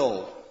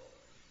fulfilled.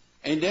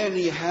 And then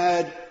he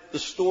had the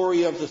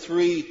story of the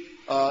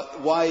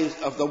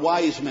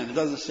wise men. It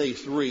doesn't say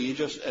three,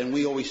 and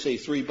we always say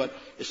three, but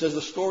it says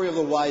the story of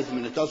the wise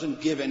men. It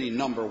doesn't give any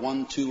number,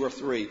 1, 2, or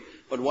 3.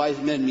 But wise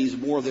men means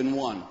more than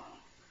one.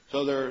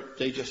 So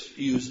they just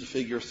use the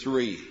figure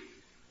 3.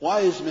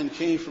 Wise men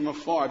came from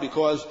afar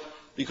because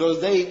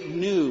they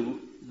knew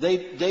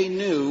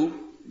the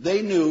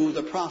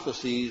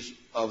prophecies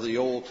of the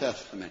Old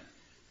Testament.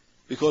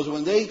 Because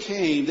when they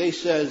came, they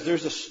said,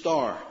 there's a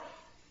star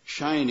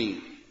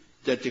shining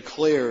that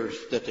declares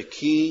that the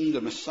King,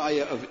 the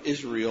Messiah of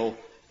Israel,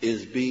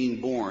 is being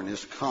born,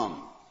 is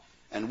come.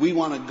 And we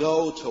want to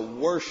go to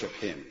worship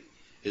him,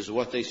 is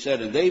what they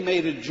said. And they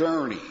made a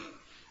journey.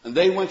 And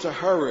they went to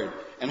Herod.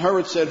 And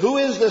Herod said, who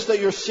is this that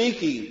you're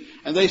seeking?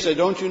 And they said,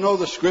 don't you know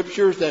the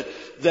scriptures that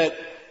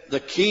the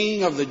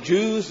King of the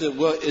Jews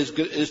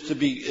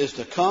is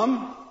to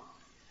come?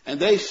 And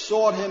they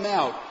sought him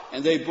out,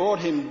 and they brought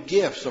him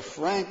gifts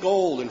of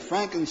gold and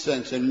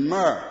frankincense and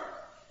myrrh.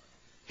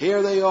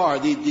 Here they are,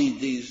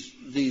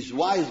 these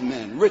wise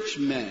men, rich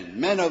men,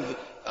 men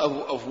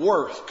of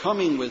worth,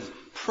 coming with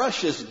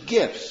precious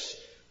gifts.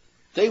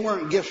 They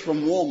weren't gifts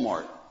from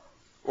Walmart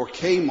or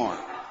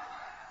Kmart.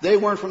 They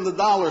weren't from the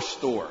dollar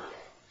store.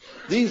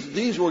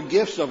 These were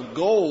gifts of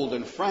gold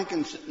and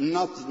frankincense.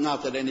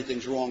 Not that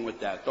anything's wrong with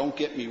that. Don't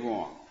get me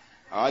wrong.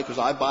 All right, because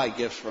I buy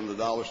gifts from the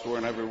dollar store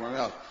and everywhere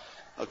else.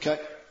 Okay?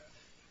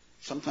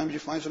 Sometimes you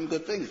find some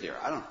good things there.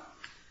 I don't know.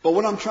 But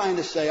what I'm trying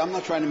to say, I'm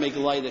not trying to make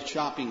light of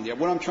shopping there.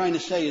 What I'm trying to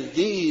say is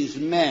these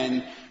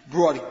men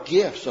brought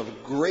gifts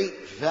of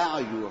great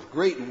value, of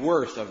great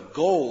worth, of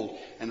gold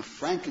and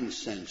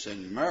frankincense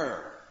and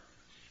myrrh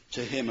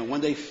to him. And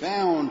when they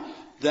found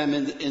them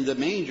in the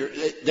manger,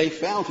 they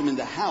found him in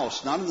the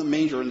house, not in the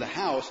manger, in the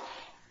house,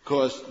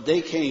 because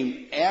they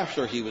came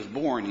after he was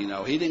born, you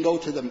know. They didn't go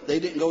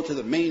to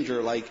the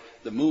manger like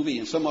the movie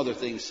and some other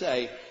things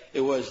say.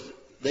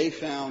 They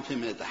found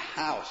him at the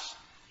house,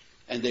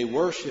 and they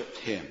worshipped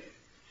him.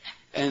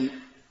 And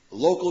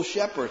local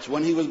shepherds,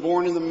 when he was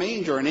born in the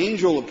manger, an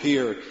angel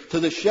appeared to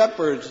the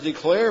shepherds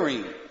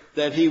declaring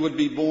that he would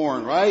be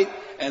born, right?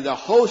 And the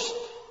host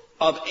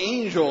of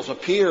angels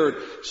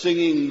appeared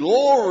singing,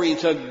 glory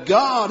to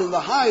God in the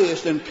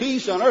highest and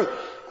peace on earth.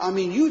 I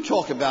mean, you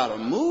talk about a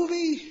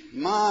movie?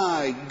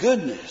 My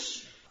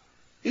goodness.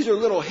 These are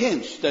little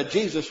hints that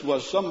Jesus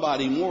was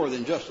somebody more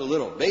than just a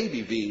little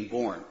baby being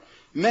born.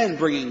 Men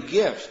bringing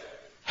gifts,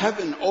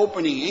 heaven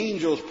opening,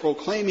 angels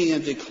proclaiming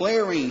and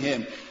declaring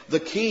him the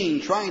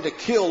king, trying to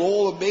kill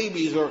all the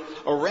babies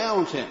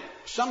around him.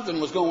 Something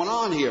was going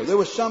on here. There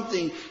was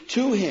something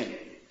to him.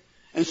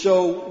 And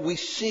so we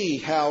see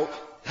how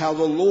the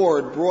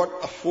Lord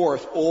brought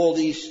forth all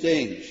these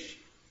things.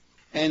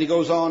 And he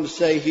goes on to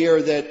say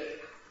here that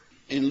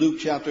in Luke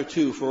chapter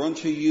 2, for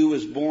unto you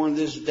is born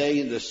this day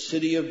in the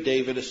city of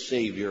David a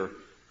Savior,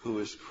 who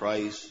is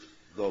Christ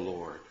the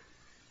Lord.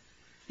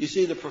 You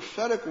see, the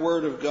prophetic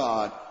word of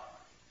God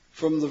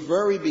from the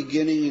very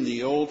beginning in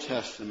the Old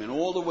Testament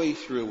all the way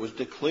through was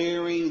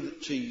declaring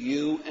to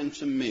you and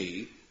to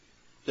me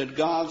that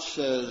God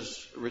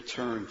says,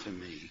 return to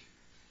me.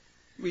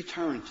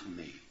 Return to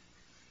me.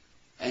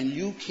 And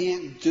you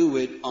can't do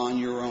it on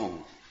your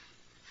own.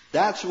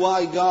 That's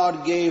why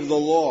God gave the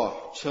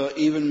law to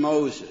even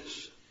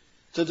Moses,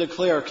 to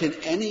declare, can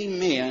any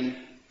man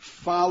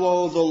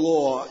follow the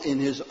law in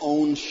his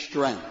own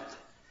strength?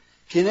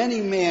 Can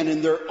any man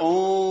in their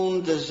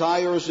own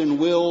desires and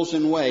wills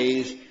and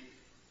ways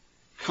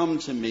come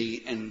to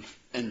me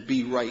and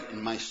be right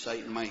in my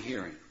sight and my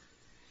hearing?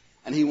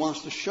 And he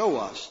wants to show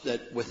us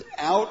that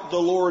without the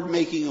Lord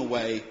making a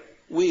way,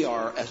 we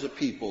are, as a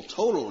people,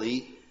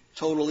 totally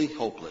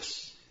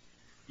hopeless.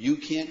 You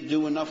can't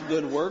do enough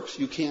good works.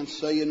 You can't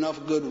say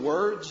enough good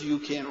words. You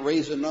can't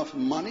raise enough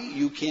money.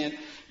 You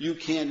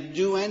can't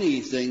do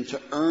anything to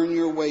earn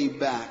your way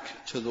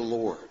back to the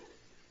Lord.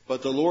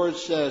 But the Lord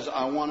says,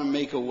 I want to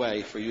make a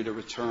way for you to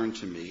return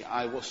to me.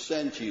 I will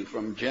send to you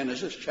from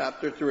Genesis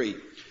chapter 3,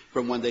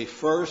 from when they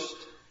first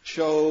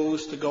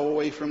chose to go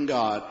away from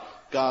God,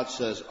 God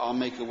says, I'll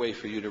make a way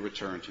for you to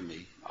return to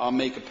me. I'll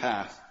make a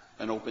path,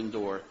 an open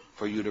door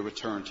for you to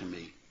return to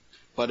me.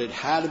 But it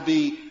had to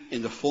be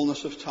in the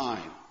fullness of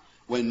time,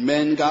 when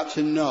men got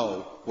to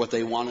know what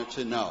they wanted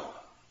to know.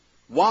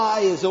 Why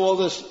is all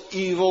this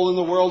evil in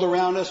the world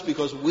around us?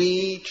 Because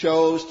we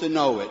chose to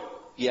know it.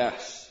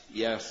 Yes,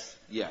 yes,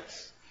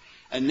 yes.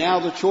 And now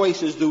the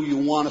choice is, do you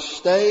want to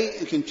stay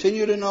and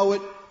continue to know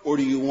it, or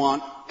do you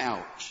want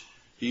out?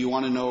 Do you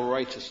want to know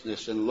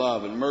righteousness and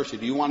love and mercy?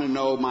 Do you want to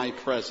know my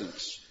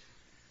presence?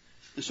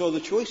 And so the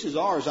choice is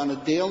ours on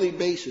a daily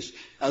basis.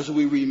 As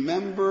we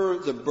remember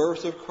the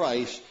birth of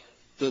Christ,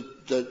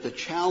 the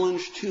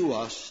challenge to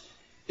us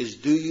is,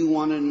 do you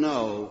want to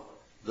know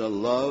the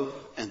love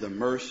and the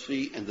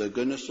mercy and the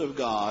goodness of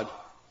God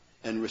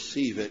and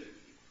receive it?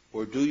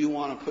 Or do you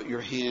want to put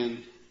your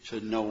hand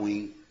to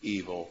knowing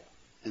evil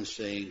and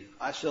saying,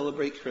 I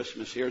celebrate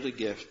Christmas, here's a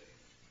gift,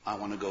 I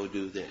want to go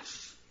do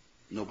this.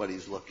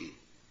 Nobody's looking.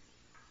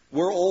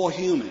 We're all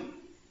human.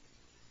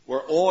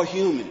 We're all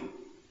human.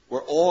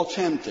 We're all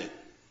tempted.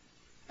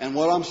 And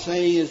what I'm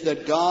saying is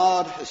that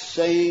God is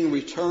saying,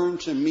 return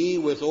to me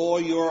with all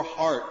your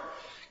heart.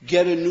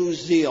 Get a new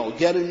zeal.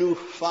 Get a new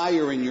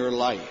fire in your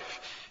life.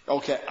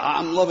 Okay,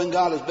 I'm loving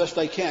God as best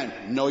I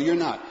can. No, you're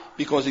not.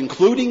 Because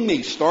including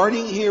me,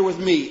 starting here with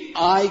me,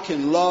 I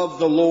can love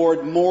the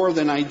Lord more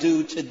than I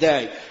do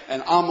today.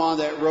 And I'm on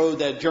that road,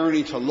 that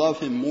journey to love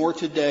Him more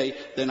today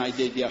than I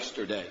did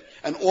yesterday.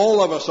 And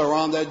all of us are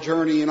on that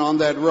journey and on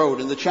that road.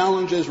 And the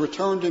challenge is,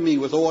 return to me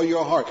with all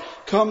your heart.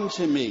 Come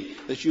to me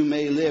that you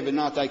may live and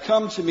not die.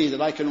 Come to me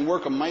that I can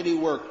work a mighty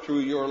work through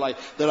your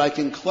life, that I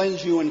can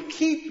cleanse you and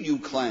keep you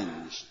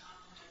cleansed.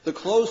 The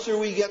closer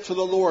we get to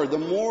the Lord, the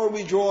more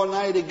we draw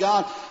nigh to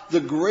God, the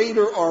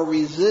greater our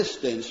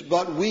resistance.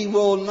 But we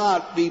will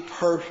not be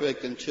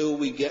perfect until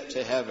we get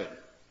to heaven.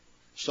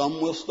 Some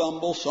will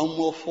stumble, some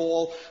will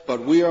fall,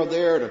 but we are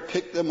there to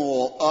pick them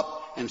all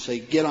up and say,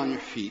 get on your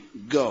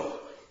feet, go,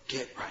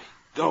 get right,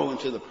 go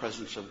into the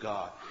presence of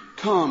God.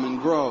 Come and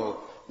grow.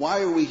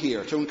 Why are we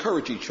here? To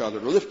encourage each other,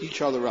 to lift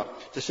each other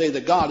up, to say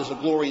that God is the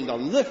glory and the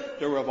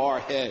lifter of our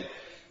head.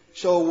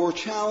 So we're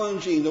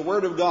challenging, the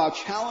Word of God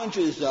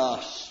challenges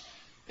us.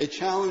 It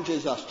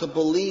challenges us to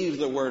believe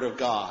the Word of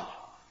God.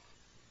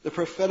 The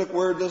prophetic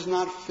word does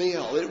not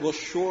fail. It will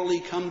surely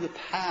come to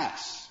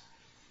pass.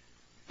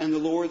 And the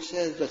Lord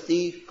says, the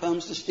thief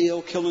comes to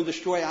steal, kill, and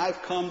destroy.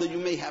 I've come that you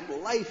may have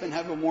life and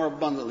have it more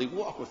abundantly.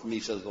 Walk with me,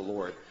 says the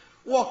Lord.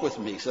 Walk with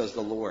me, says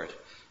the Lord.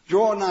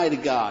 Draw nigh to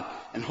God,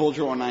 and He'll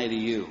draw nigh to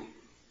you.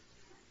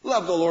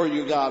 Love the Lord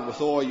your God with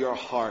all your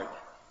heart.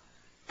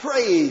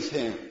 Praise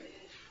Him.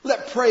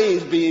 Let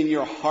praise be in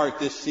your heart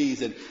this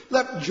season.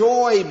 Let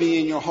joy be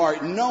in your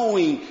heart,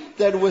 knowing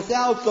that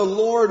without the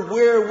Lord,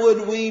 where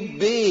would we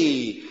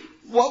be?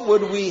 What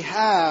would we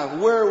have?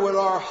 Where would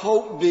our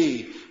hope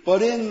be?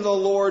 But in the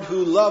Lord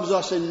who loves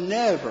us and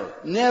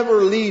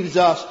never leaves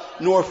us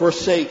nor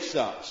forsakes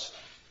us.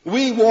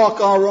 We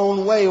walk our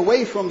own way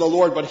away from the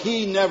Lord, but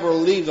He never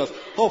leaves us.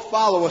 He'll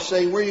follow us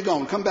saying, where are you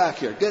going? Come back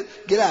here.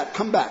 Get out.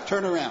 Come back.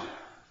 Turn around.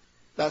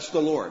 That's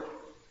the Lord.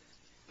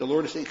 The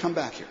Lord is saying, come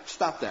back here.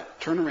 Stop that.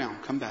 Turn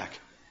around. Come back.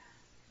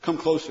 Come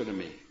closer to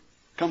me.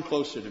 Come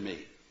closer to me.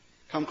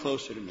 Come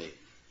closer to me.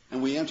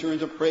 And we enter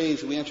into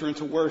praise. We enter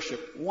into worship.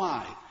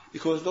 Why?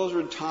 Because those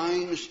are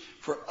times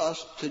for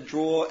us to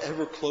draw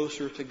ever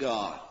closer to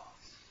God.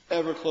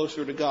 Ever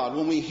closer to God.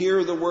 When we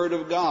hear the Word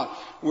of God,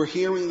 we're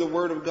hearing the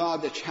Word of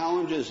God that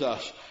challenges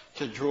us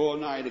to draw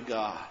nigh to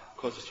God.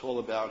 Because it's all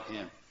about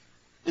Him.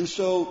 And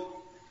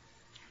so,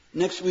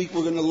 next week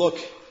we're going to look,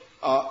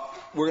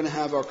 we're going to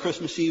have our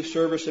Christmas Eve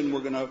service, and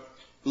we're going to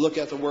look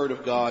at the Word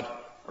of God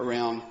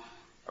around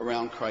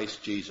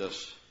Christ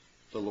Jesus,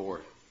 the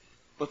Lord.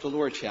 But the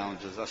Lord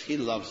challenges us. He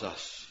loves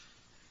us.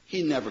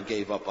 He never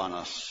gave up on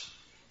us.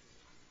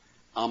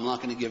 I'm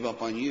not going to give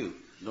up on you.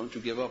 Don't you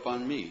give up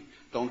on me.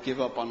 Don't give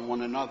up on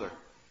one another.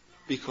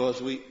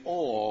 Because we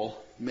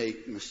all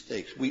make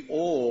mistakes. We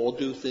all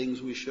do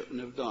things we shouldn't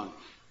have done.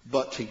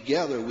 But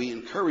together we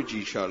encourage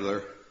each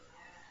other.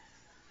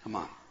 Come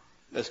on,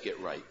 let's get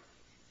right.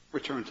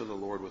 Return to the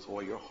Lord with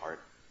all your heart.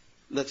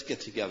 Let's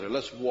get together.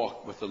 Let's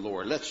walk with the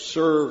Lord. Let's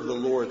serve the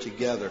Lord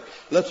together.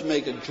 Let's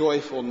make a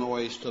joyful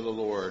noise to the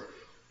Lord.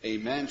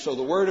 Amen. So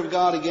the Word of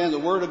God, again, the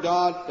Word of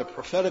God, the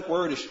prophetic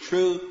Word is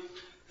true.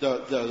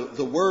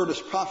 The Word is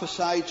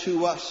prophesied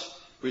to us.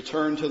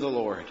 Return to the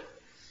Lord.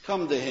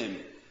 Come to Him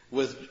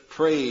with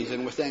praise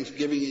and with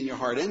thanksgiving in your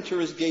heart. Enter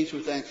His gates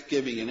with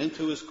thanksgiving and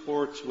into His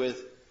courts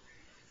with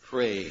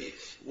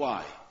praise.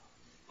 Why?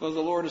 Because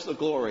the Lord is the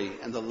glory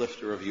and the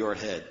lifter of your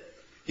head.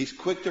 He's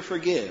quick to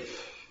forgive.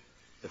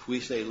 If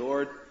we say,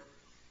 Lord,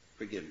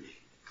 forgive me,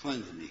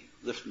 cleanse me,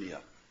 lift me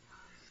up.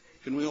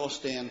 Can we all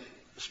stand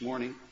this morning?